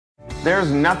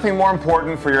There's nothing more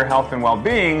important for your health and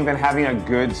well-being than having a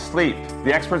good sleep.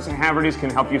 The experts at Haverty's can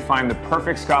help you find the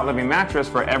perfect Scott Living mattress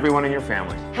for everyone in your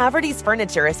family. Haverty's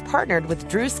Furniture is partnered with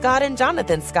Drew Scott and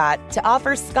Jonathan Scott to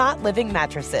offer Scott Living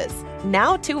mattresses.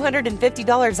 Now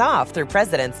 $250 off through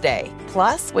President's Day.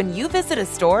 Plus, when you visit a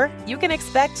store, you can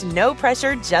expect no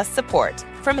pressure, just support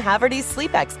from Haverty's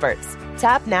sleep experts.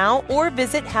 Tap now or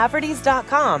visit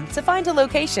Havertys.com to find a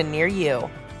location near you.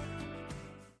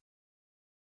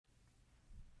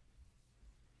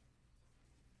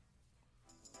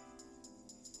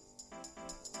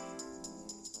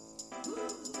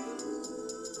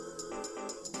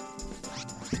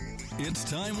 It's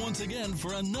time once again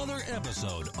for another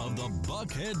episode of the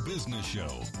Buckhead Business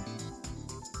Show.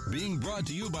 Being brought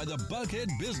to you by the Buckhead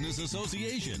Business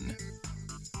Association.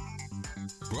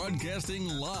 Broadcasting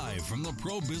live from the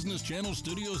Pro Business Channel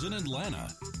studios in Atlanta.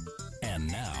 And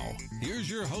now, here's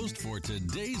your host for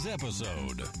today's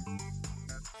episode.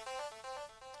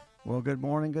 Well, good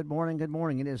morning, good morning, good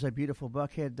morning. It is a beautiful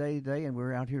Buckhead day today, and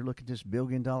we're out here looking at this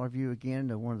billion-dollar view again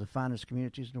to one of the finest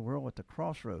communities in the world at the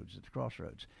Crossroads.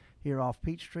 Here off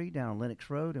Peachtree down on Lennox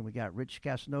Road, and we got Rich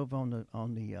Casanova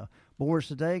on the boards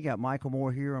today. Got Michael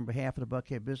Moore here on behalf of the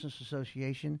Buckhead Business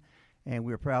Association, and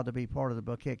we're proud to be part of the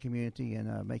Buckhead community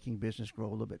and making business grow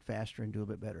a little bit faster and do a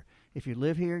bit better. If you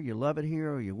live here, you love it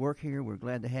here, or you work here, we're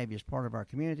glad to have you as part of our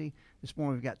community. This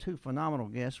morning we've got two phenomenal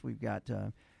guests. We've got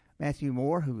Matthew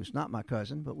Moore, who is not my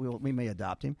cousin, but we may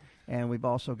adopt him. And we've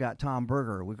also got Tom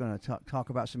Berger. We're going to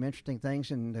talk about some interesting things.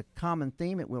 And the common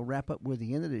theme that we'll wrap up with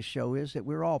the end of this show is that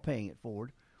we're all paying it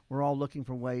forward. We're all looking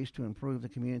for ways to improve the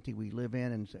community we live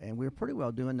in, and we're pretty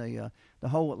well doing the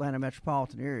whole Atlanta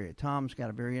metropolitan area. Tom's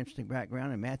got a very interesting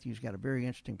background, and Matthew's got a very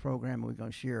interesting program, and we're going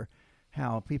to share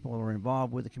how people are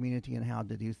involved with the community and how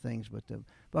to do things. But the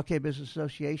Buckhead Business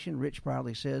Association, Rich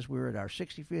proudly says we're at our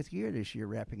 65th year this year,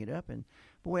 wrapping it up. And,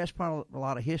 boy, that's probably a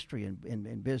lot of history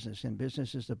in business. And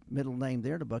business is the middle name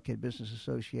there, the Buckhead Business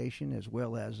Association, as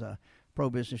well as Pro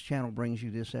Business Channel brings you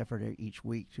this effort each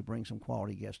week to bring some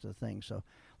quality guests to the thing. So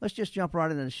let's just jump right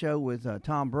into the show with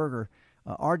Tom Berger.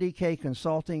 RDK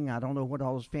Consulting, I don't know what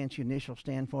all those fancy initials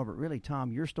stand for, but really,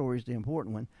 Tom, your story is the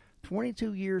important one.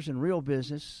 22 years in real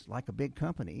business, like a big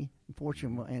company,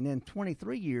 and then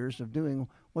 23 years of doing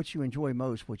what you enjoy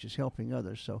most, which is helping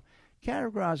others. So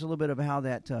categorize a little bit of how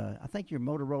that, I think your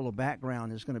Motorola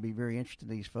background is going to be very interesting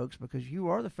to these folks because you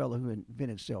are the fellow who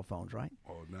invented cell phones, right?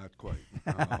 Oh, not quite.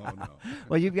 Oh, no.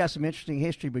 Well, you've got some interesting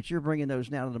history, but you're bringing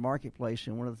those now to the marketplace,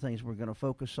 and one of the things we're going to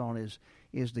focus on is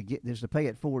the pay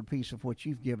it forward piece of what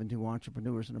you've given to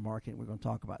entrepreneurs in the market. We're going to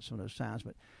talk about some of those signs,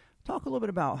 but talk a little bit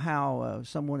about how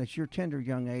someone at your tender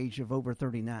young age of over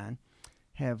 39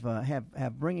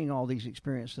 have bringing all these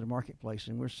experiences to the marketplace,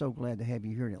 and we're so glad to have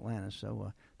you here in Atlanta.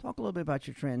 So talk a little bit about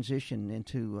your transition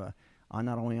into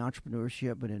not only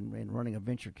entrepreneurship but in running a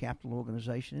venture capital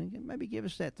organization, and maybe give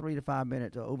us that 3 to 5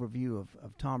 minute overview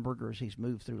of Tom Berger as he's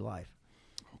moved through life.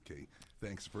 Okay,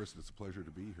 thanks. First, it's a pleasure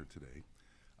to be here today.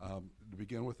 To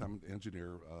begin with, I'm an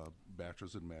engineer,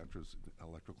 bachelor's in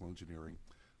electrical engineering.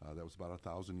 That was about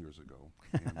 1,000 years ago.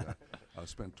 And I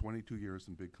spent 22 years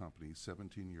in big companies,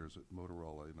 17 years at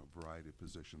Motorola in a variety of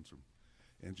positions, from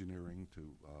engineering to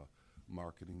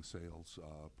marketing, sales,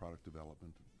 product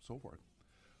development, and so forth.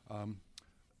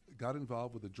 Got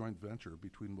involved with a joint venture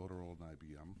between Motorola and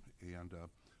IBM. And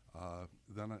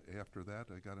then after that,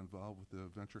 I got involved with the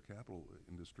venture capital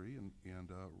industry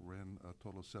and ran a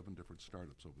total of 7 different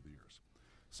startups over the years.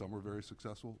 Some were very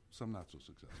successful, some not so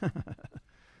successful.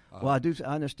 Well, I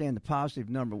understand the positive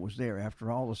number was there. After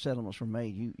all the settlements were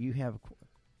made, you have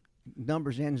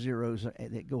numbers and zeros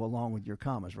that go along with your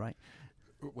commas, right?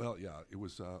 Well, yeah. It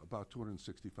was about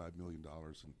 $265 million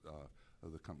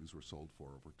the companies were sold for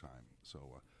over time.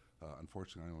 So,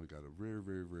 unfortunately, I only got a very,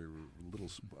 very, very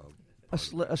little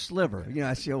a sliver. You know,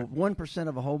 I see 1%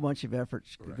 of a whole bunch of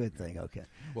efforts. Correct. Good thing. Okay.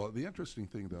 Well, the interesting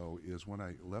thing, though, is when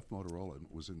I left Motorola and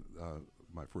was in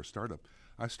my first startup,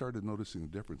 I started noticing the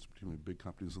difference between big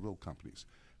companies and little companies,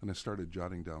 and I started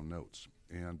jotting down notes.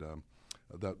 And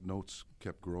that notes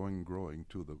kept growing and growing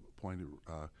to the point it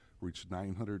reached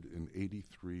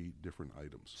 983 different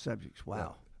items. Subjects,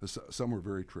 wow. Some were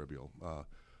very trivial,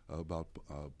 about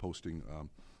posting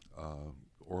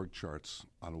org charts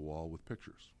on a wall with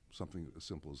pictures, something as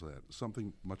simple as that.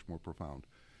 Something much more profound.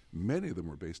 Many of them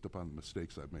were based upon the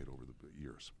mistakes I've made over the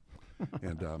years.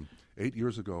 And 8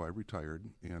 years ago, I retired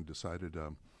and decided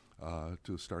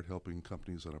to start helping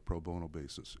companies on a pro bono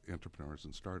basis, entrepreneurs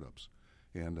and startups.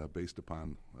 And based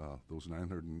upon those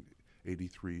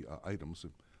 983 items,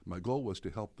 my goal was to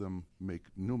help them make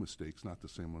new mistakes, not the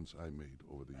same ones I made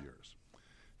over the years.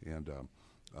 And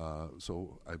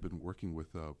So I've been working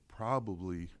with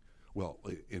probably,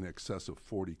 in excess of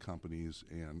 40 companies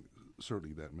and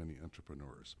certainly that many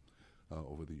entrepreneurs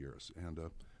over the years. And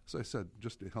as I said,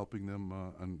 just helping them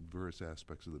on various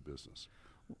aspects of the business.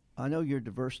 I know your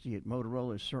diversity at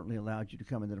Motorola has certainly allowed you to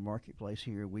come into the marketplace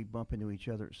here. We bump into each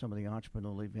other at some of the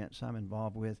entrepreneurial events I'm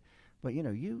involved with. But,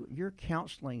 you're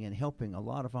counseling and helping a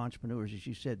lot of entrepreneurs, as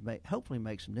you said, hopefully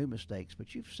make some new mistakes.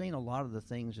 But you've seen a lot of the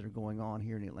things that are going on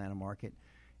here in the Atlanta market.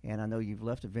 And I know you've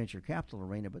left the venture capital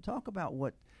arena. But talk about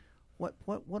what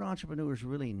entrepreneurs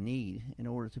really need in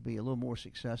order to be a little more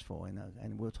successful.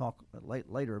 And we'll talk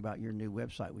later about your new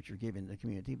website, which you're giving the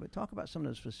community. But talk about some of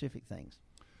those specific things.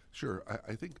 Sure.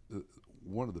 I think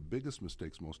one of the biggest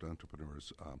mistakes most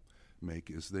entrepreneurs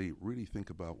make is they really think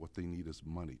about what they need as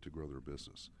money to grow their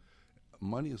business.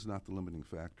 Money is not the limiting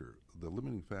factor. The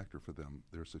limiting factor for them,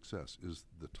 their success, is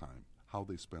the time, how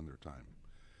they spend their time.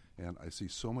 And I see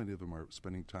so many of them are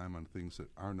spending time on things that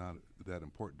are not that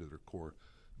important to their core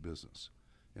business.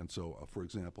 And so, for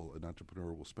example, an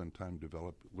entrepreneur will spend time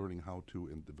learning how to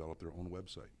and develop their own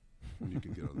website. And you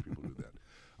can get other people to do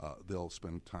that. They'll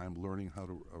spend time learning how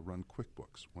to run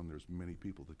QuickBooks when there's many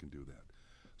people that can do that.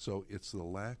 So it's the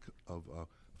lack of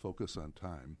focus on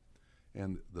time.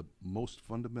 And the most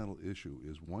fundamental issue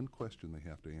is one question they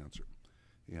have to answer.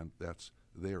 And that's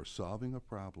they are solving a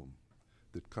problem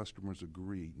that customers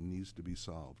agree needs to be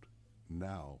solved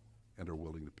now and are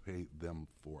willing to pay them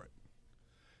for it.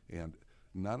 And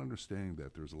not understanding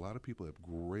that there's a lot of people that have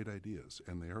great ideas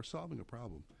and they are solving a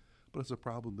problem, but it's a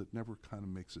problem that never kind of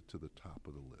makes it to the top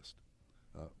of the list.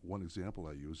 One example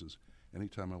I use is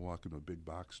anytime I walk into a big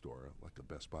box store, like a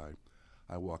Best Buy,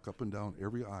 I walk up and down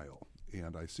every aisle,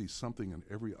 and I see something in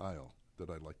every aisle that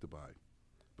I'd like to buy.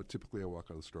 But typically I walk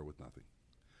out of the store with nothing.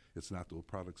 It's not that the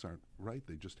products aren't right,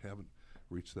 they just haven't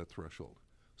reached that threshold.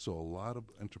 So a lot of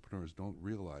entrepreneurs don't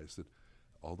realize that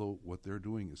although what they're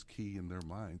doing is key in their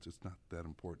minds, it's not that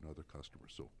important to other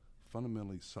customers. So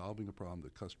fundamentally, solving a problem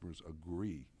that customers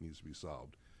agree needs to be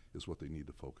solved is what they need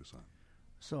to focus on.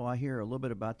 So I hear a little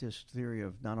bit about this theory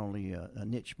of not only a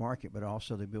niche market, but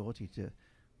also the ability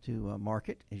to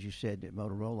market. As you said, at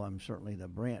Motorola, certainly the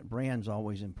brand's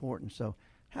always important. So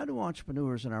how do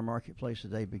entrepreneurs in our marketplace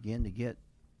today begin to get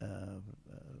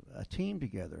a team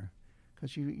together?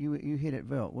 Because you hit it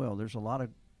well. There's a lot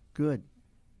of good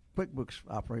QuickBooks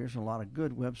operators and a lot of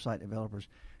good website developers.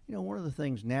 One of the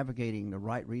things, navigating the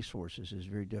right resources is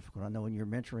very difficult. I know in your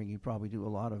mentoring, you probably do a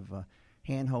lot of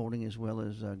hand-holding as well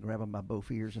as grab them by both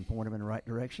ears and point them in the right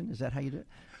direction. Is that how you do it?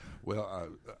 Well,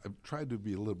 I've tried to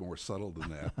be a little more subtle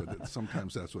than that, but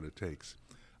sometimes that's what it takes.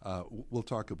 We'll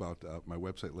talk about my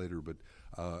website later, but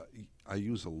I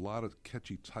use a lot of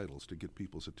catchy titles to get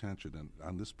people's attention. And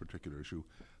on this particular issue,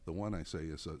 the one I say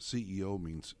is CEO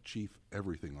means Chief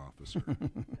Everything Officer.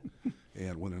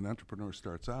 And when an entrepreneur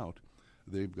starts out,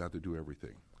 they've got to do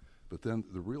everything. But then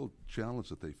the real challenge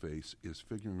that they face is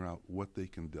figuring out what they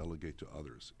can delegate to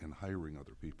others and hiring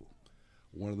other people.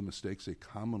 One of the mistakes they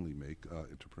commonly make,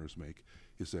 entrepreneurs make,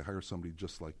 is they hire somebody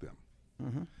just like them.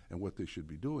 Mm-hmm. And what they should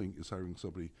be doing is hiring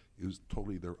somebody who's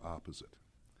totally their opposite.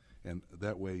 And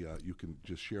that way you can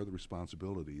just share the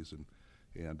responsibilities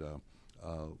and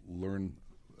learn,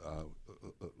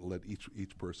 let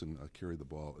each person carry the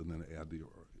ball, and then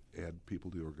add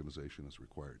people to the organization as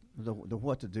required. The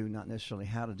what to do, not necessarily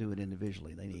how to do it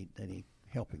individually. They need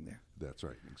helping there. That's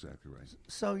right, exactly right.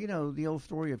 So the old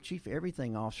story of Chief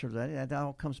Everything Officer, that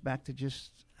all comes back to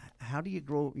just how do you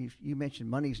grow? You mentioned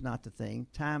money's not the thing,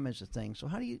 time is the thing. So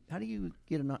how do you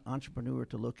get an entrepreneur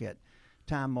to look at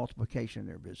time multiplication in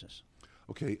their business?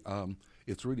 Okay,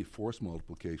 it's really force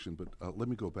multiplication, but let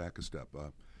me go back a step.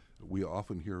 We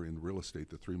often hear in real estate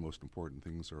the three most important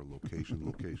things are location,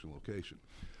 location, location.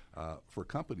 For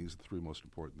companies, the three most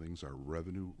important things are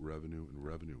revenue, revenue, and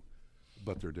revenue,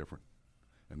 but they're different.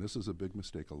 And this is a big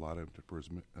mistake a lot of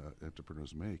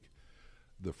entrepreneurs make.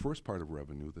 The first part of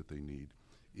revenue that they need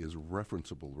is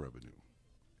referenceable revenue,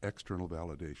 external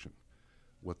validation.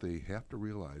 What they have to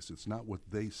realize, it's not what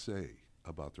they say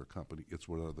about their company, it's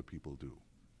what other people do.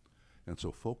 And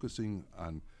so focusing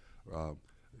on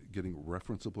getting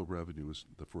referenceable revenue is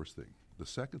the first thing. The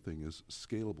second thing is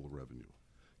scalable revenue.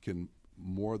 Can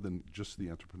more than just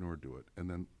the entrepreneur do it? And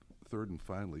then third and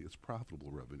finally, it's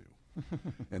profitable revenue.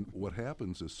 And what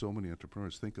happens is so many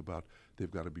entrepreneurs think about they've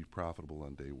got to be profitable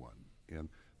on day one. And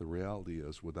the reality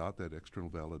is without that external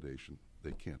validation,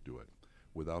 they can't do it.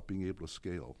 Without being able to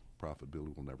scale,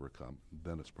 profitability will never come.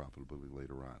 Then it's profitability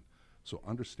later on. So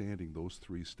understanding those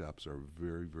three steps are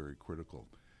very, very critical.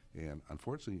 And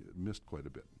unfortunately, missed quite a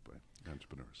bit by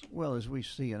entrepreneurs. Well, as we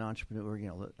see an entrepreneur,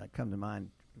 that come to mind,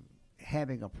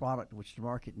 having a product which the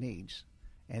market needs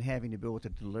and having to be able to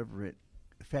deliver it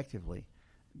effectively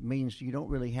means you don't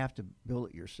really have to build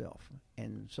it yourself.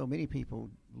 And so many people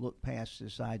look past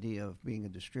this idea of being a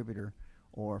distributor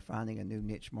or finding a new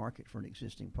niche market for an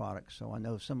existing product. So I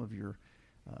know some of your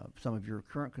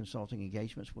current consulting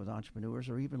engagements with entrepreneurs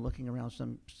are even looking around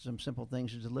some simple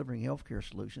things as delivering healthcare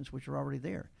solutions, which are already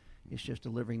there. It's just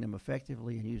delivering them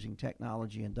effectively and using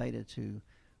technology and data to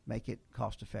make it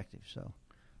cost effective. So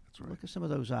that's right. Look at some of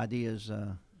those ideas.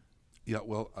 Yeah,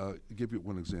 well, I'll give you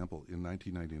one example. In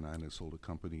 1999, I sold a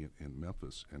company in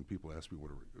Memphis, and people asked me what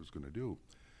I was going to do.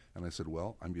 And I said,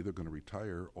 well, I'm either going to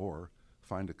retire or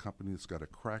find a company that's got a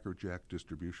crackerjack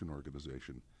distribution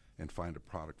organization and find a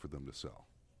product for them to sell.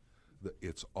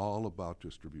 It's all about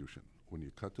distribution. When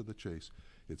you cut to the chase,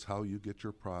 it's how you get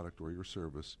your product or your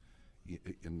service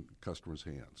in customers'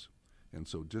 hands. And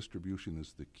so distribution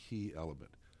is the key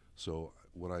element. So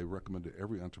what I recommend to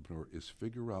every entrepreneur is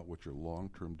figure out what your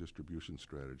long-term distribution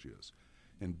strategy is.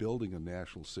 And building a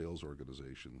national sales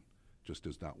organization just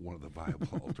is not one of the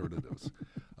viable alternatives.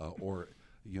 Or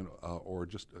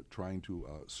just trying to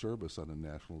service on a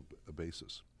national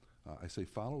basis. I say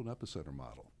follow an epicenter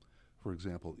model. For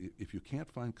example, if you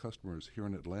can't find customers here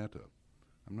in Atlanta,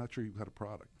 I'm not sure you've got a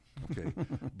product. Okay,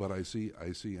 but I see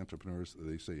entrepreneurs.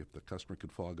 They say if the customer can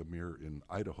fog a mirror in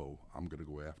Idaho, I'm going to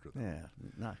go after them.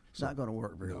 Yeah, not going to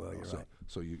work very well. You're right.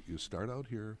 So you start out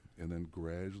here and then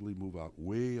gradually move out,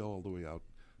 all the way out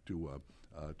to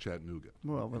Chattanooga.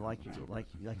 Well, like you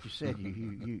said,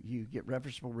 you get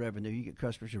referenceable revenue. You get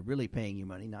customers who are really paying you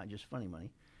money, not just funny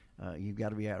money. You've got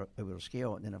to be able to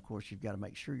scale it, and then of course you've got to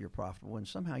make sure you're profitable. And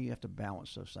somehow you have to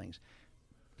balance those things.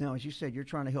 Now, as you said, you're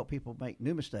trying to help people make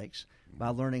new mistakes by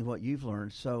learning what you've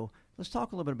learned. So let's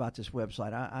talk a little bit about this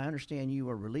website. I understand you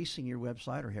are releasing your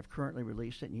website or have currently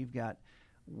released it, and you've got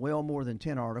well more than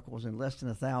 10 articles and less than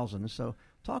 1,000. So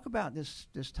talk about this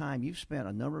time. You've spent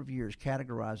a number of years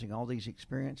categorizing all these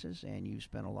experiences, and you've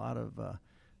spent a lot of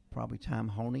probably time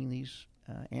honing these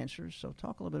answers. So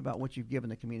talk a little bit about what you've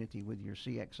given the community with your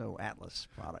CXO Atlas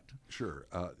product. Sure.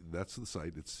 That's the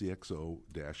site. It's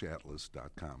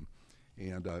cxo-atlas.com.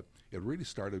 And it really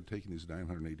started taking these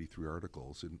 983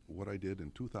 articles. And what I did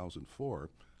in 2004,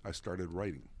 I started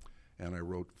writing. And I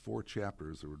wrote 4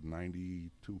 chapters. There were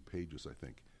 92 pages, I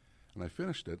think. And I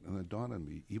finished it, and it dawned on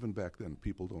me, even back then,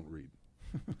 people don't read.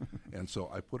 And so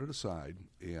I put it aside,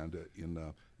 and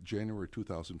in January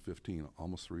 2015,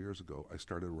 almost 3 years ago, I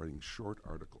started writing short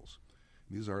articles.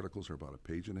 And these articles are about a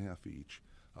page and a half each,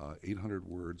 800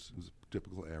 words is a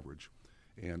typical average.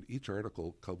 And each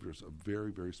article covers a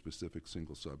very, very specific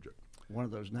single subject. One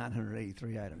of those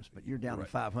 983 items, but you're down to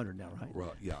 500 now, right?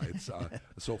 Well, yeah. It's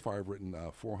so far I've written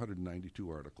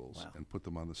 492 articles and put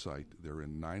them on the site. They're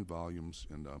in 9 volumes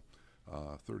and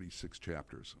 36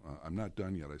 chapters. I'm not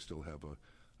done yet. I still have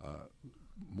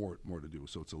more to do.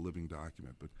 So it's a living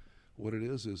document. But what it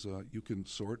is you can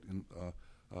sort in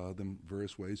them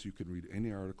various ways. You can read any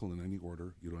article in any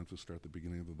order. You don't have to start at the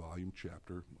beginning of a volume,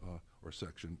 chapter, or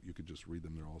section. You can just read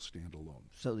them. They're all standalone.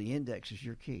 So the index is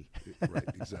your key. Right,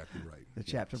 exactly right. The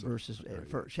chapter verses,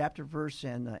 chapter, verse,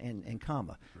 and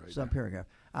comma, subparagraph.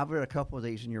 I've read a couple of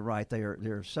these, and you're right.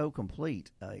 They're so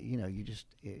complete. You just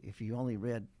if you only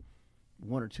read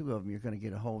 1 or 2 of them, you're going to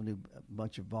get a whole new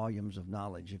bunch of volumes of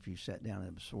knowledge if you sat down and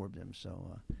absorbed them.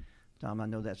 So. Tom, I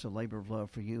know that's a labor of love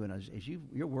for you, and as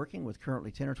you're working with currently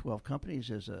 10 or 12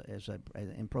 companies as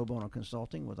in pro bono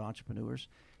consulting with entrepreneurs.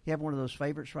 You have one of those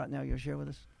favorites right now you'll share with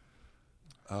us?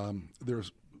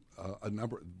 There's a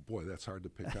number. Boy, that's hard to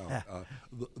pick out.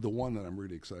 The one that I'm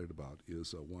really excited about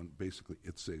is one. Basically,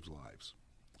 it saves lives.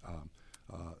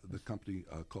 The company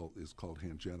is called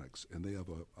Handgenics, and they have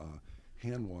a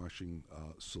hand washing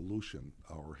solution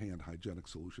or hand hygienic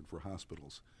solution for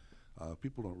hospitals.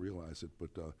 People don't realize it, but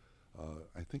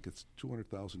I think it's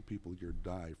 200,000 people a year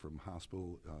die from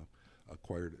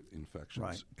hospital-acquired infections.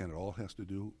 Right. And it all has to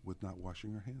do with not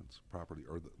washing their hands properly,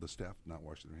 or the staff not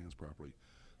washing their hands properly.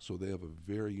 So they have a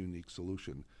very unique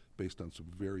solution based on some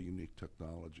very unique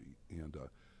technology. And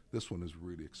this one is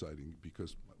really exciting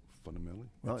because fundamentally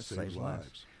it saves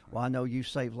lives. Well, I know you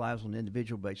save lives on an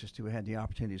individual basis, too. I had the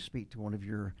opportunity to speak to one of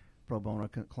your pro bono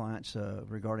clients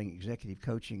regarding executive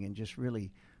coaching and just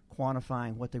really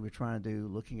quantifying what they were trying to do,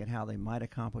 looking at how they might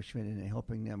accomplish it, and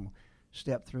helping them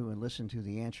step through and listen to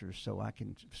the answers. So I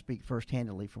can speak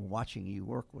first-handedly from watching you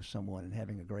work with someone and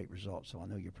having a great result. So I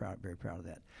know you're very proud of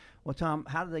that. Well, Tom,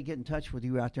 how do they get in touch with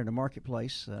you out there in the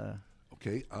marketplace?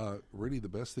 Okay, really the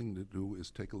best thing to do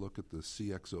is take a look at the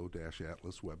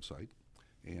CXO-Atlas website,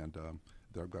 and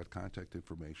there I've got contact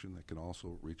information. They can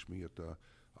also reach me at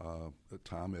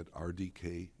Tom at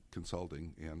RDK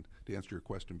Consulting. And to answer your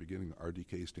question, beginning,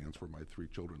 RDK stands for my three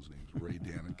children's names, Ray,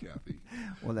 Dan, and Kathy.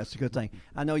 Well, that's a good thing.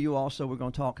 I know you also, we're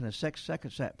going to talk in the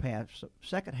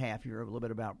second half here a little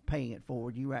bit about paying it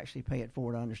forward. You actually pay it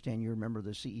forward. I understand you're a member of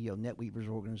the CEO NetWeavers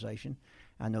organization.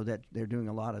 I know that they're doing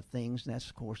a lot of things, and that's,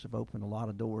 of course, have opened a lot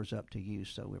of doors up to you.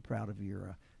 So we're proud of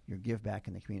your give back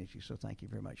in the community. So thank you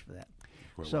very much for that.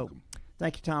 Quite welcome.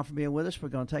 Thank you, Tom, for being with us. We're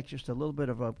going to take just a little bit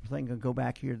of a thing and go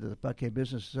back here to the Buckhead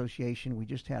Business Association. We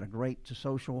just had a great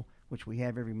social, which we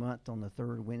have every month on the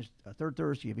third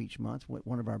Thursday of each month,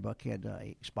 one of our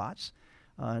Buckhead spots.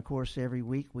 Of course, every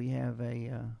week we have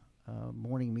a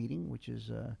morning meeting, which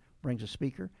brings a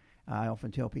speaker. I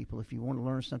often tell people if you want to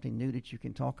learn something new that you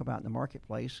can talk about in the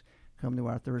marketplace, come to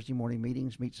our Thursday morning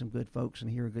meetings, meet some good folks, and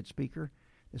hear a good speaker.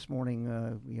 This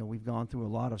morning, we've gone through a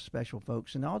lot of special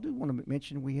folks, and I do want to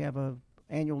mention we have a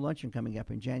annual luncheon coming up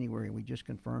in January. We just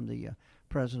confirmed the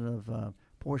president of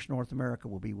Porsche North America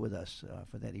will be with us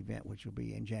for that event, which will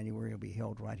be in January. It'll be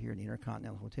held right here in the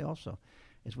Intercontinental Hotel. So,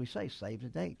 as we say, save the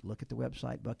date. Look at the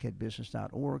website,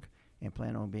 buckheadbusiness.org, and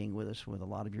plan on being with us with a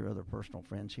lot of your other personal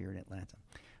friends here in Atlanta.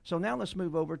 So now let's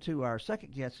move over to our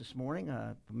second guest this morning,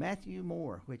 Matthew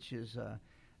Moore, which is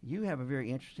you have a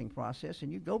very interesting process,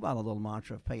 and you go by the little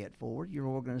mantra of pay it forward. Your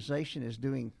organization is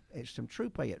doing some true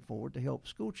pay it forward to help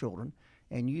school children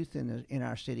and youth in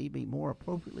our city be more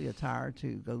appropriately attired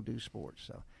to go do sports.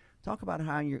 So talk about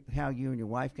how you and your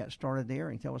wife got started there,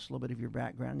 and tell us a little bit of your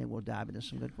background, and then we'll dive into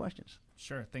some good questions.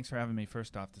 Sure. Thanks for having me.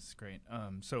 First off, this is great.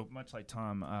 So much like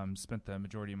Tom, spent the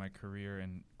majority of my career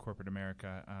in corporate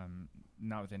America,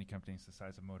 not with any companies the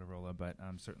size of Motorola, but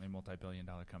certainly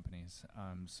multi-billion-dollar companies.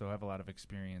 So I have a lot of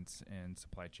experience in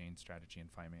supply chain strategy and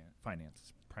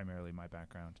finance, primarily my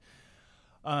background.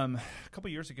 A couple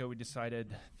years ago, we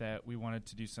decided that we wanted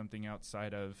to do something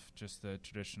outside of just the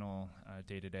traditional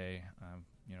day-to-day,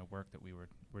 work that we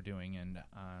were doing, and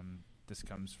this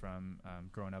comes from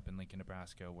growing up in Lincoln,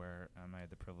 Nebraska, where I had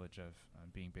the privilege of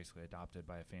being basically adopted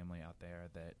by a family out there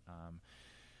that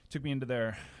took me into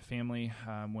their family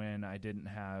when I didn't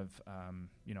have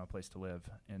a place to live,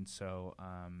 and so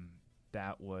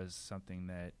that was something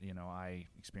that I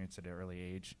experienced at an early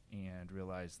age and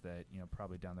realized that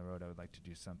probably down the road I would like to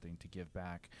do something to give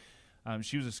back.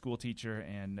 She was a school teacher,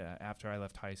 and after I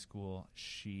left high school,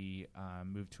 she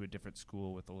moved to a different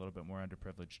school with a little bit more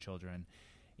underprivileged children,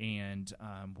 and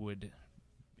would,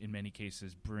 in many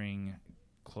cases, bring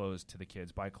clothes to the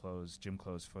kids, buy clothes, gym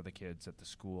clothes for the kids at the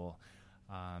school,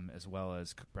 as well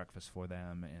as cook breakfast for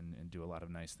them and do a lot of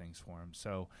nice things for them.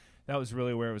 So that was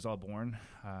really where it was all born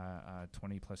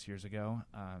 20 plus years ago.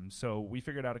 So we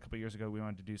figured out a couple years ago we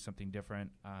wanted to do something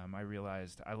different. I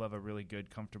realized I love a really good,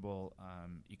 comfortable,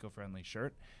 eco-friendly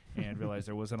shirt, and realized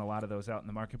there wasn't a lot of those out in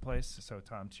the marketplace. So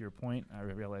Tom, to your point, I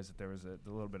realized that there was a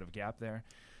little bit of a gap there.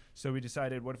 So we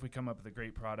decided, what if we come up with a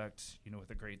great product, with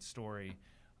a great story?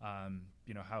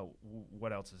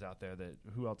 What else is out there?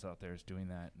 Who else out there is doing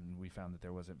that? And we found that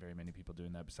there wasn't very many people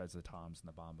doing that besides the Toms and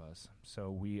the Bombas.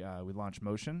 So we launched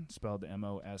Moshyn, spelled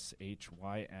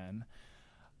Moshyn.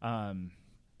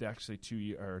 Actually,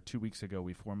 2 weeks ago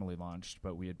we formally launched,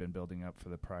 but we had been building up for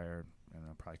the prior,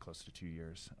 probably close to 2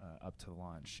 years up to the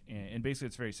launch. And basically,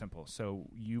 it's very simple. So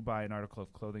you buy an article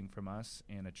of clothing from us,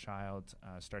 and a child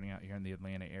starting out here in the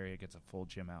Atlanta area gets a full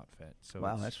gym outfit. So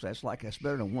wow, that's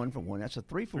better than 1 for 1. That's a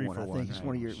 3 for 1. I think it's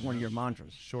one of your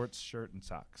mantras. Shorts, shirt, and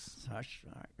socks. All right,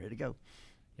 ready to go.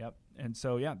 Yep. And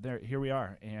so here we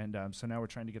are. And so now we're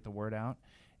trying to get the word out.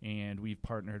 And we've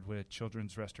partnered with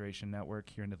Children's Restoration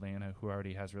Network here in Atlanta, who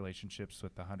already has relationships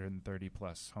with 130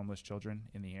 plus homeless children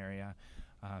in the area.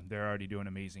 They're already doing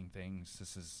amazing things.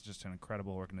 This is just an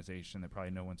incredible organization that probably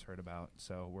no one's heard about.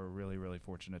 So we're really, really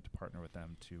fortunate to partner with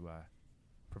them to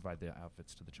provide the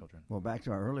outfits to the children. Well, back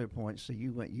to our earlier point, so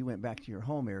you went back to your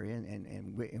home area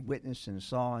and witnessed and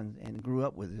saw and grew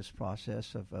up with this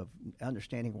process of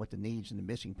understanding what the needs and the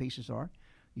missing pieces are.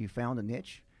 You found a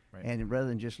niche. Right. And rather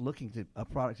than just looking to a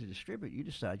product to distribute, you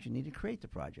decide you need to create the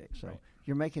project. So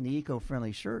You're making the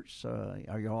eco-friendly shirts.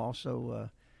 Are you also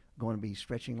going to be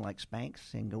stretching like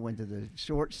Spanx and go into the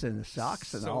shorts and the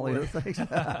socks and all the other things?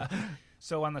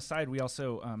 So on the side, we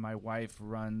also, my wife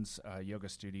runs a yoga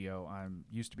studio. I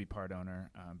used to be part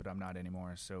owner, but I'm not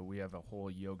anymore. So we have a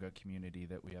whole yoga community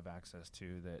that we have access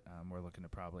to that we're looking to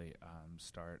probably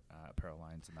start apparel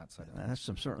lines and that side of things.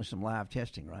 That's certainly some live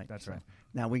testing, right? That's right.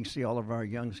 Now we can see all of our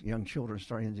young children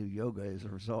starting to do yoga as a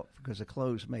result, because the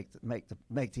clothes make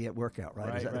the workout,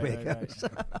 right? Is that the way it goes?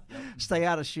 Stay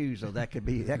out of shoes, though. That could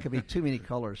be too many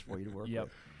colors for you to work with.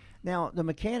 Now, the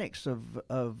mechanics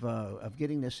of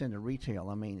getting this into retail,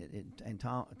 I mean, and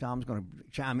Tom's going to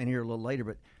chime in here a little later,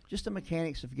 but just the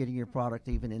mechanics of getting your product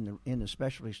even in the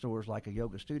specialty stores like a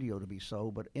yoga studio to be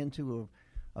sold, but into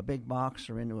a big box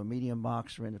or into a medium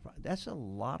box or that's a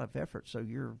lot of effort. So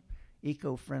your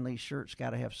eco-friendly shirt's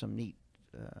got to have some neat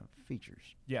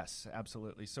features. Yes,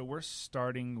 absolutely. So we're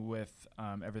starting with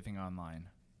everything online.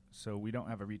 So we don't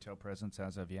have a retail presence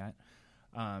as of yet.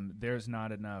 There's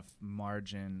not enough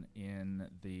margin in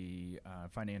the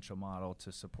financial model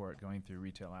to support going through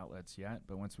retail outlets yet.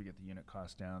 But once we get the unit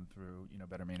cost down through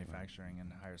better manufacturing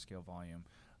and higher scale volume,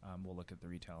 we'll look at the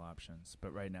retail options.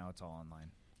 But right now it's all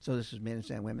online. So this is men's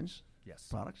and women's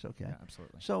products? Okay. Yeah,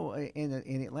 absolutely. So in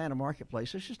the Atlanta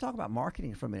marketplace, let's just talk about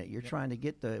marketing for a minute. You're trying to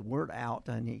get the word out,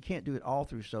 and you can't do it all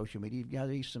through social media.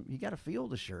 You got to feel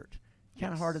the shirt.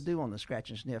 Kind of hard to do on the scratch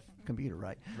and sniff computer,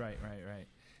 right? Right.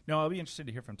 No, I'll be interested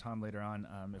to hear from Tom later on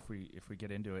if we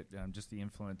get into it. Just the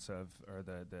influence of or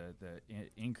the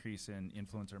increase in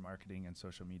influencer marketing and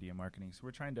social media marketing. So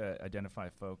we're trying to identify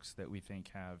folks that we think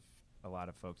have a lot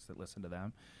of folks that listen to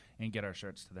them and get our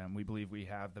shirts to them. We believe we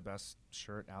have the best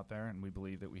shirt out there, and we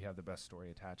believe that we have the best story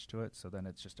attached to it. So then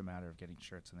it's just a matter of getting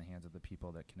shirts in the hands of the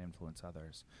people that can influence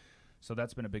others. So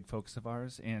that's been a big focus of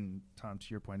ours. And Tom, to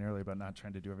your point earlier about not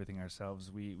trying to do everything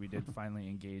ourselves, we did finally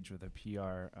engage with a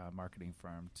PR marketing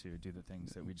firm to do the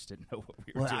things that we just didn't know what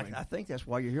we were doing. I think that's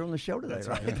why you're here on the show today, that's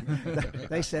right?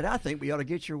 They said, I think we ought to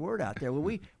get your word out there. Well,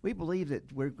 we believe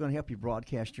that we're going to help you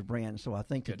broadcast your brand. So I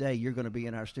think today you're going to be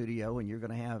in our studio, and you're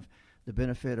going to have the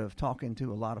benefit of talking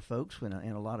to a lot of folks and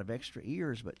a lot of extra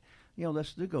ears. But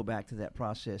let's go back to that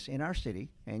process in our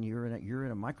city, and you're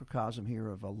in a microcosm here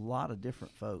of a lot of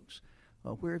different folks.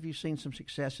 Where have you seen some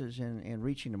successes in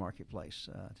reaching the marketplace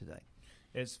today?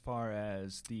 As far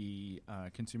as the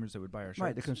consumers that would buy our shirts?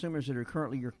 Right, the consumers that are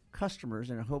currently your customers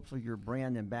and hopefully your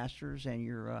brand ambassadors and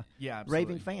your absolutely.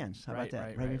 raving fans. How about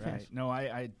that? Raving fans. No,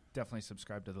 I definitely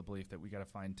subscribe to the belief that we got to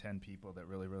find 10 people that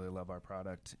really, really love our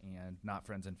product and not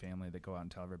friends and family that go out and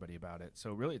tell everybody about it.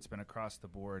 So really it's been across the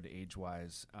board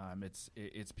age-wise.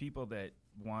 It's people that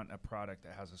want a product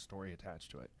that has a story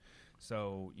attached to it.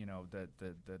 So,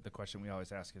 the question we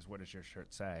always ask is, what does your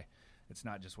shirt say? It's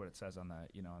not just what it says on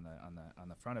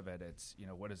the front of it. It's,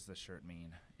 what does this shirt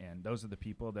mean? And those are the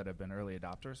people that have been early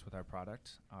adopters with our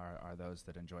product are those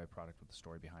that enjoy a product with a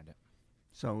story behind it.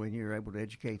 So when you're able to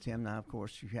educate them, now, of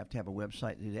course, you have to have a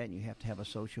website to do that, and you have to have a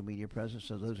social media presence.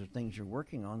 So those are things you're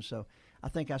working on. So I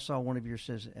think I saw one of yours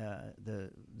says the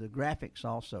graphics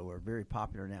also are very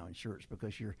popular now in shirts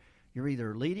because you're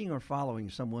either leading or following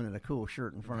someone in a cool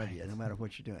shirt in front of you, no matter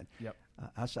what you're doing. Yep.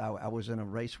 I was in a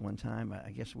race one time.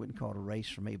 I guess I wouldn't call it a race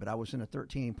for me, but I was in a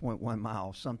 13.1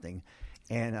 mile something,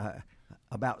 and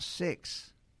about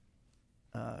 6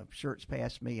 shirts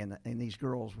passed me, and these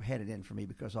girls were headed in for me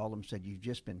because all of them said, "You've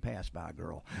just been passed by a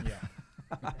girl."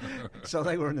 Yeah. So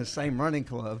they were in the same running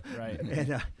club, right?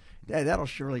 And that'll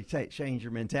surely change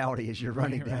your mentality as you're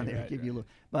running down there. Give you a little,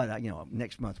 but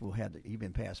next month we'll have you've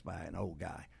been passed by an old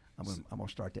guy. I'm gonna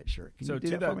start that shirt. Can so you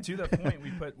do to that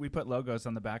point, we put logos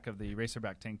on the back of the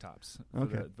Racerback tank tops,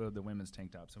 for the women's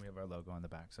tank tops, and we have our logo on the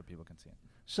back so people can see it.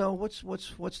 So what's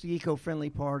the eco-friendly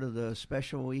part of the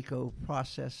special eco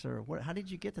process, or how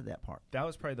did you get to that part? That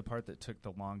was probably the part that took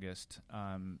the longest.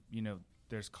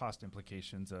 There's cost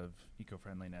implications of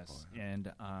eco-friendliness,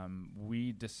 and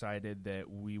we decided that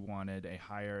we wanted a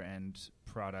higher-end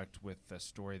product with a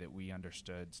story that we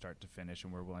understood start to finish,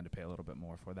 and we're willing to pay a little bit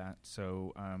more for that.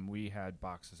 So we had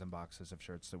boxes and boxes of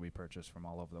shirts that we purchased from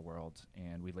all over the world,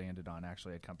 and we landed on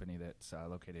actually a company that's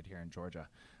located here in Georgia,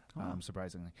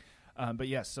 surprisingly. But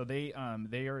yes, so they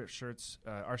are shirts.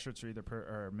 Our shirts are either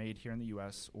are made here in the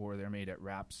U.S. or they're made at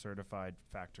RAP certified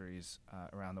factories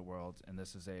around the world. And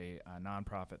this is a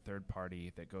nonprofit third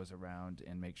party that goes around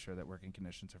and makes sure that working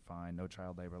conditions are fine, no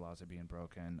child labor laws are being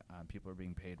broken, people are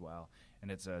being paid well,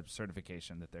 and it's a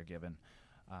certification that they're given.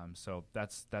 So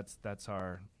that's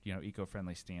our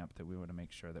eco-friendly stamp that we want to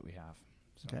make sure that we have.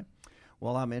 So. Okay.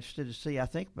 Well, I'm interested to see. I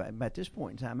think at this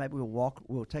point in time, maybe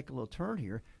we'll take a little turn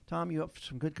here. Tom, you up for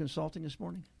some good consulting this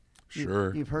morning?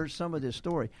 Sure. You've heard some of this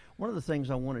story. One of the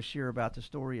things I want to share about the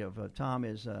story of Tom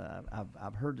is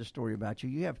I've heard the story about you.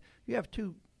 You have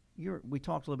two. We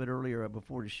talked a little bit earlier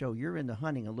before the show. You're into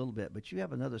hunting a little bit, but you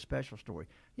have another special story.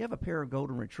 You have a pair of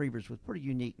golden retrievers with pretty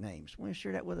unique names. Want to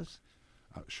share that with us?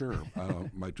 Sure.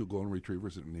 My 2 golden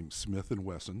retrievers are named Smith and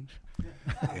Wesson.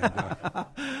 And,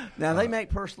 now, they make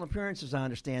personal appearances, I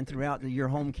understand, throughout your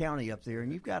home county up there,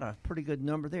 and you've got a pretty good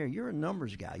number there. You're a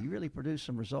numbers guy. You really produce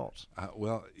some results.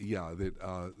 The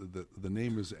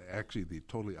name is actually the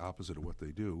totally opposite of what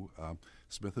they do.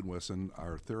 Smith and Wesson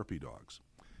are therapy dogs.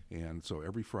 And so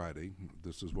every Friday,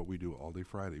 this is what we do all day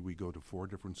Friday, we go to 4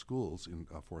 different schools in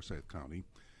Forsyth County,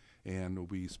 and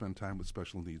we spend time with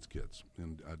special needs kids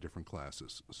in different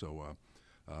classes. So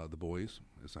the boys,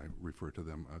 as I refer to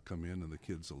them, come in, and the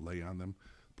kids lay on them,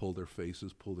 pull their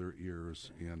faces, pull their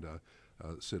ears, and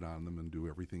sit on them and do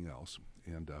everything else.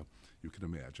 And you can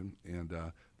imagine. And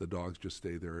the dogs just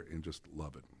stay there and just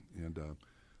love it. And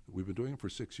we've been doing it for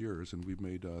 6 years, and we've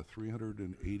made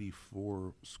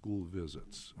 384 school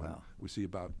visits. Wow. We see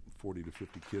about 40 to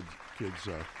 50 kids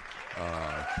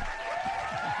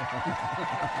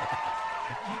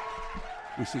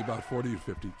we see about 40 to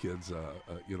 50 kids,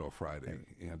 Friday.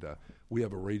 And we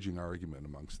have a raging argument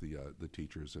amongst the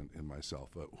teachers and myself.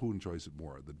 Who enjoys it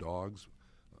more, the dogs,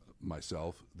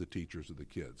 myself, the teachers, or the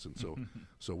kids? And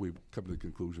so we've come to the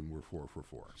conclusion we're 4 for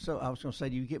 4. So I was going to say,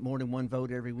 do you get more than one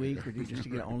vote every week, or do you just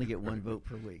only get one vote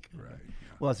per week? Right. Yeah.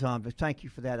 Well, Tom, thank you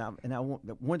for that. And I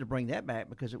wanted to bring that back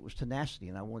because it was tenacity,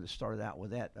 and I wanted to start it out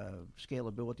with that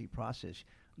scalability process.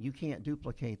 You can't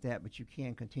duplicate that, but you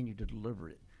can continue to deliver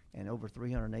it. And over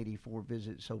 384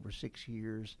 visits over 6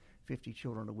 years, 50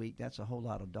 children a week, that's a whole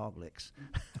lot of dog licks.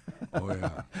 Oh,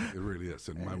 yeah, it really is.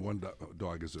 And my one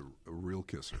dog is a real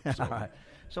kisser. So. All right.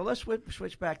 So let's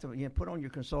switch back to, put on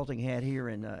your consulting hat here.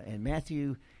 And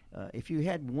Matthew, if you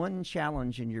had one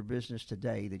challenge in your business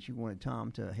today that you wanted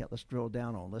Tom to help us drill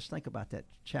down on, let's think about that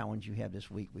challenge you have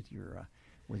this week with your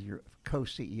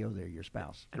co-CEO there, your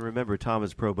spouse. And remember, Tom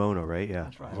is pro bono, right? Yeah.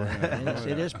 That's right.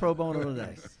 It is pro bono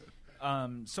today.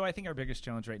 So I think our biggest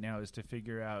challenge right now is to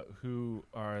figure out who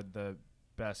are the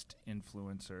best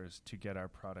influencers to get our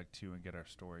product to and get our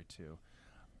story to.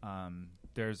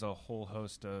 There's a whole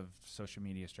host of social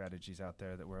media strategies out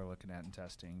there that we're looking at and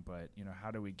testing, but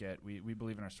how do we get, we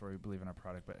believe in our story, we believe in our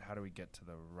product, but how do we get to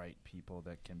the right people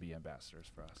that can be ambassadors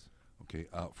for us? Okay,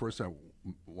 first I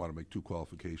want to make 2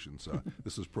 qualifications.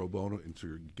 This is pro bono, and so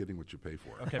you're getting what you pay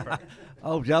for. Okay, perfect.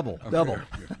 Oh, double.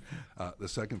 The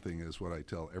second thing is what I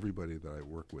tell everybody that I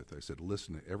work with. I said,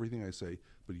 listen to everything I say,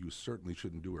 but you certainly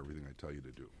shouldn't do everything I tell you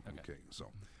to do. Okay,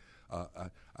 so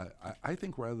I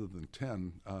think rather than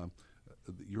 10,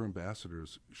 your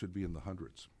ambassadors should be in the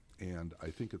hundreds. And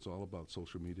I think it's all about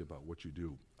social media, about what you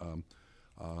do.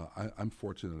 I'm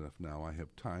fortunate enough now, I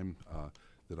have time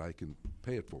that I can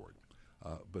pay it forward.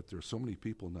 But there are so many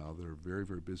people now that are very,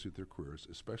 very busy with their careers,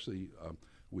 especially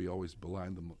we always belie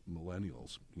the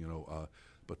millennials,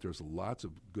 but there's lots of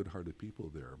good-hearted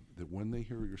people there that when they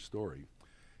hear your story,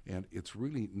 and it's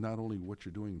really not only what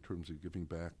you're doing in terms of giving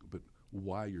back, but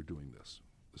why you're doing this.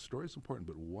 The story is important,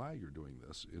 but why you're doing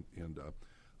this, and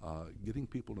getting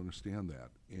people to understand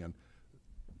that. And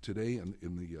today in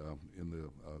the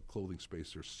clothing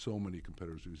space, there's so many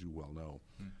competitors, as you well know.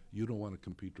 You don't want to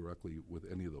compete directly with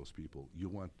any of those people. You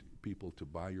want people to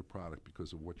buy your product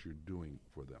because of what you're doing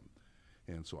for them.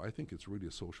 And so I think it's really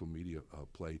a social media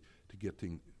play to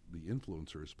getting the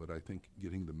influencers, but I think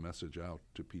getting the message out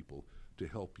to people to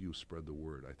help you spread the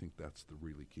word. I think that's the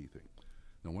really key thing.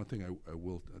 Now, one thing I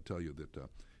will tell you that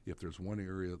if there's one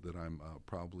area that I'm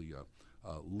probably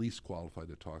least qualified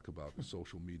to talk about is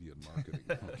social media and marketing.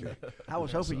 Okay. I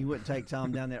was hoping you wouldn't take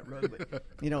Tom down that road, but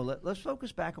let's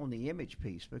focus back on the image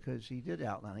piece, because he did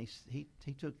outline.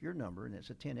 He took your number, and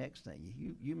it's a 10x thing.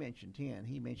 You mentioned 10,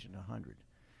 he mentioned 100.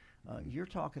 You're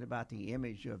talking about the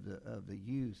image of the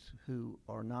youth who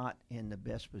are not in the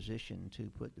best position to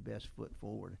put the best foot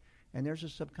forward, and there's a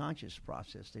subconscious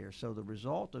process there. So the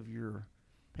result of your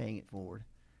paying it forward,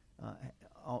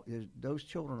 those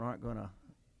children aren't going to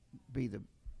be the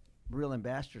real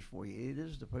ambassadors for you. It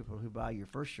is the people who buy your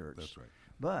first shirts. That's right.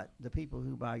 But the people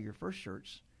who buy your first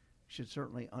shirts should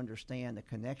certainly understand the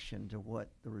connection to what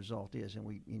the result is.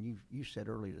 And you said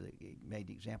earlier that you made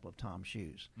the example of Tom's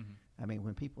shoes. Mm-hmm. I mean,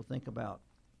 when people think about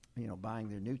buying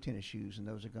their new tennis shoes, and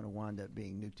those are going to wind up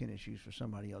being new tennis shoes for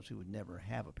somebody else who would never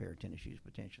have a pair of tennis shoes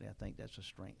potentially, I think that's a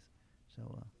strength.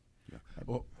 So yeah.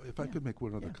 Well, if I could make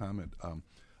one other comment.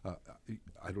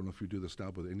 I don't know if you do this now,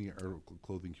 but any article of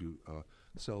clothing you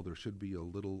sell, there should be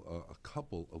a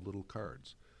couple of little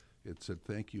cards. It said,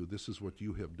 "Thank you. This is what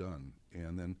you have done,"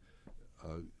 and then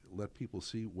let people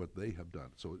see what they have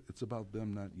done. So it's about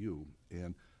them, not you.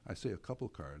 And I say a couple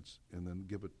cards, and then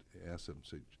ask them,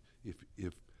 say,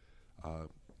 if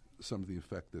some of the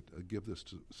effect that give this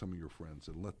to some of your friends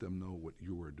and let them know what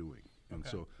you are doing. And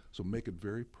so make it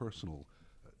very personal,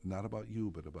 not about you,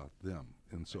 but about them.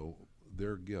 And so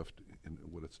their gift and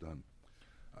what it's done.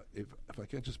 If I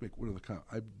can't just make one of the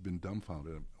I've been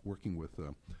dumbfounded. I'm working with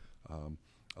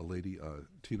a lady,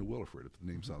 Tina Williford, if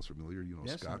the name sounds familiar.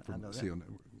 Yes, Scott from CO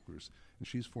Networks, and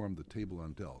she's formed the Table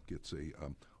on Delk. It's a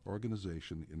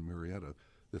organization in Marietta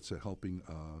that's helping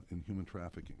in human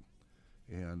trafficking.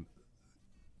 And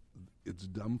it's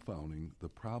dumbfounding the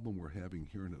problem we're having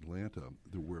here in Atlanta,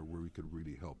 where we could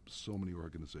really help so many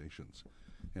organizations.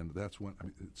 And that's one,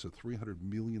 it's a $300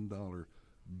 million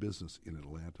business in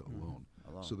Atlanta alone.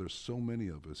 So there's so many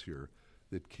of us here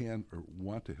that can or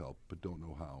want to help but don't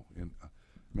know how. And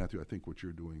Matthew, I think what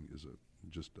you're doing is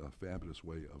just a fabulous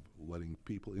way of letting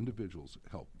people, individuals,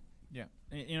 help. Yeah.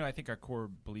 I think our core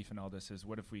belief in all this is,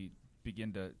 what if we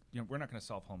begin to, we're not going to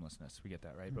solve homelessness. We get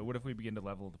that, right? Mm-hmm. But what if we begin to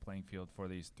level the playing field for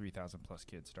these 3,000 plus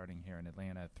kids starting here in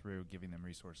Atlanta through giving them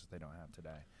resources they don't have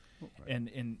today? Right.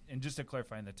 And just to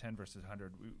clarify, in the 10 versus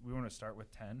 100, we want to start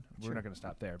with 10. Sure. We're not going to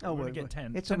stop there. But we're going to get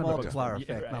 10. It's 10 a multiplier effect.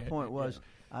 Yeah, right. My point was,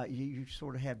 you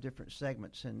sort of have different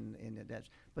segments, and that's.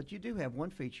 But you do have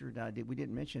one feature that we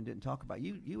didn't mention, didn't talk about.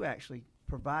 You actually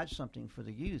provide something for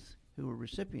the youth who are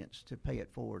recipients to pay it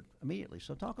forward immediately.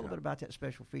 So talk a little bit about that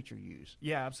special feature you use.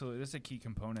 Yeah, absolutely. This is a key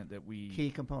component that we... Key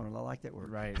component. I like that word.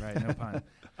 Right, no pun.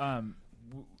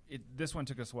 This one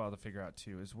took us a while to figure out,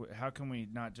 too, is how can we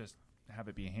not just have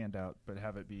it be a handout, but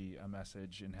have it be a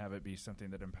message and have it be something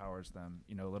that empowers them,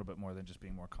 a little bit more than just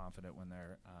being more confident when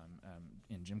they're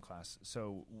in gym class.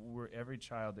 So every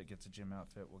child that gets a gym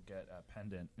outfit will get a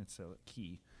pendant. It's a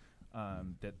key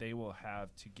that they will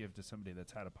have to give to somebody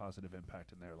that's had a positive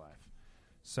impact in their life.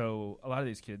 So a lot of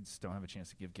these kids don't have a chance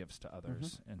to give gifts to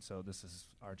others, and so this is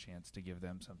our chance to give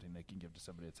them something they can give to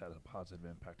somebody that's had a positive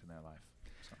impact in their life.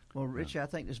 So, well, Rich, I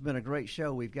think this has been a great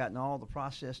show. We've gotten all the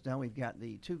process done. We've got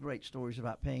the 2 great stories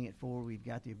about paying it forward. We've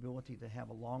got the ability to have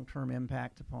a long-term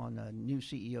impact upon new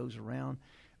CEOs around.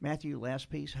 Matthew,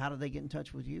 last piece, how do they get in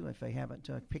touch with you if they haven't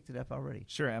picked it up already?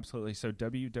 Sure, absolutely. So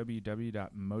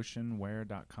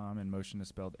www.moshynwear.com, and Moshyn is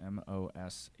spelled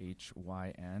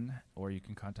Moshyn, or you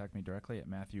can contact me directly at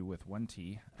Matthew with 1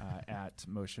 T at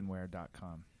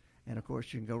moshynwear.com. And, of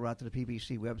course, you can go right to the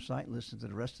PBC website and listen to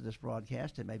the rest of this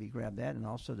broadcast and maybe grab that. And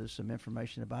also there's some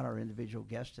information about our individual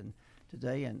guests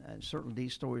today, and certainly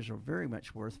these stories are very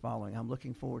much worth following. I'm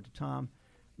looking forward to Tom,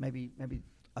 maybe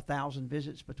 1,000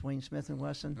 visits between Smith &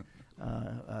 Wesson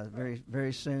very,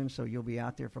 very soon, so you'll be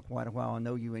out there for quite a while. I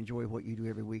know you enjoy what you do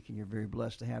every week, and you're very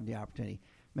blessed to have the opportunity.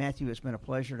 Matthew, it's been a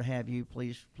pleasure to have you.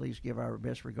 Please give our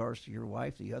best regards to your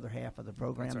wife, the other half of the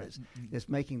program that's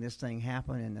making this thing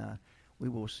happen, and we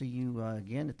will see you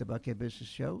again at the Buckhead Business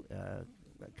Show.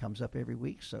 It comes up every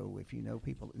week, so if you know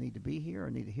people that need to be here or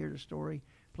need to hear the story,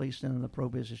 please send them to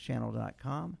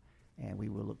probusinesschannel.com, and we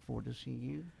will look forward to seeing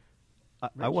you.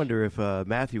 I wonder if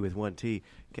Matthew with 1 T,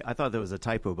 I thought that was a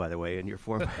typo, by the way, in your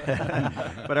form.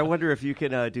 But I wonder if you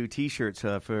can do T-shirts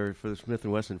for Smith &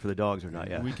 Wesson for the dogs or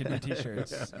not. Yeah, we can do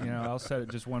T-shirts. I'll set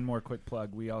just one more quick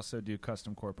plug. We also do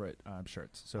custom corporate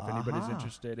shirts. So if anybody's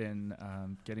interested in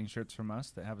getting shirts from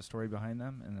us that have a story behind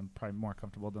them, and then probably more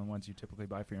comfortable than the ones you typically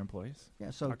buy for your employees.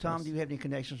 Yeah. So Tom, do you have any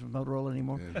connections with Motorola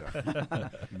anymore?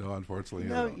 No, unfortunately.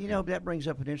 No, that brings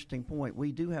up an interesting point.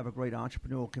 We do have a great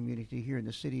entrepreneurial community here in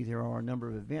the city. There are a number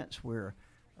of events where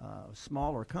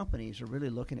smaller companies are really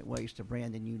looking at ways to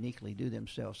brand and uniquely do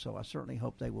themselves. So I certainly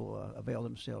hope they will avail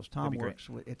themselves. Tom works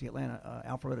at the Atlanta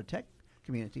Alpharetta Tech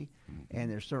community,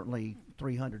 and there's certainly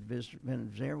 300 visitors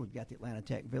there. We've got the Atlanta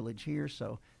Tech Village here,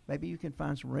 so maybe you can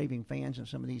find some raving fans in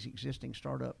some of these existing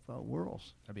startup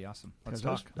worlds. That'd be awesome. Let's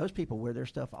talk. Those people wear their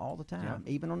stuff all the time,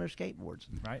 even on their skateboards.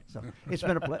 Right. So it's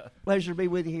been a pleasure to be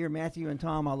with you here, Matthew and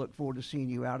Tom. I look forward to seeing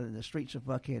you out in the streets of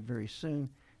Buckhead very soon.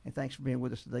 And thanks for being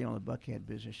with us today on the Buckhead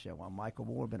Business Show. I'm Michael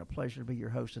Moore. It's been a pleasure to be your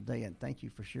host today, and thank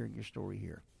you for sharing your story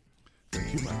here.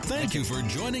 Thank you, Michael. Thank you for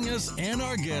joining us and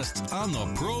our guests on the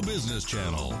Pro Business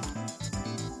Channel.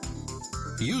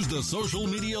 Use the social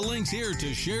media links here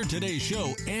to share today's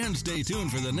show and stay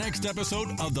tuned for the next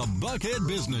episode of the Buckhead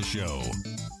Business Show.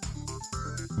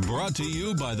 Brought to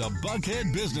you by the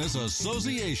Buckhead Business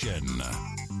Association.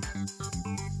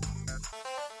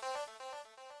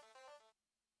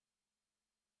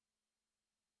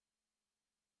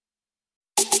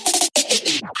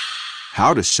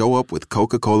 How to show up with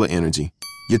Coca-Cola Energy.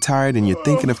 You're tired and you're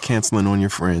thinking of canceling on your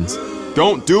friends.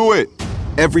 Don't do it!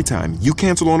 Every time you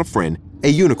cancel on a friend, a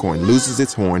unicorn loses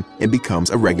its horn and becomes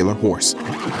a regular horse.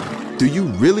 Do you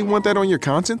really want that on your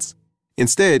conscience?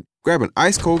 Instead, grab an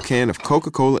ice-cold can of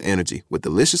Coca-Cola Energy with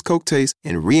delicious Coke taste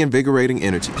and reinvigorating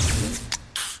energy.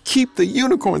 Keep the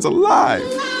unicorns alive!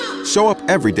 Show up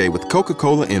every day with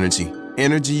Coca-Cola Energy.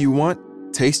 Energy you want,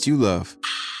 taste you love.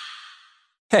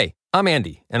 Hey, I'm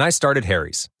Andy, and I started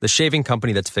Harry's, the shaving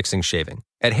company that's fixing shaving.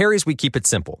 At Harry's, we keep it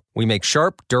simple. We make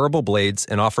sharp, durable blades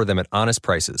and offer them at honest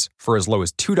prices for as low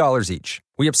as $2 each.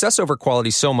 We obsess over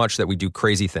quality so much that we do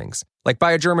crazy things, like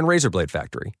buy a German razor blade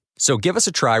factory. So give us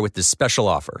a try with this special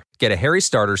offer. Get a Harry's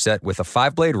starter set with a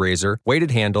 5-blade razor, weighted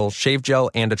handle, shave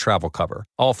gel, and a travel cover.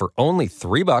 All for only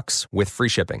 $3 with free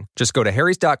shipping. Just go to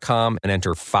harrys.com and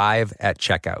enter 5 at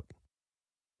checkout.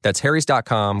 That's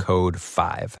harrys.com, code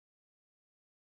 5.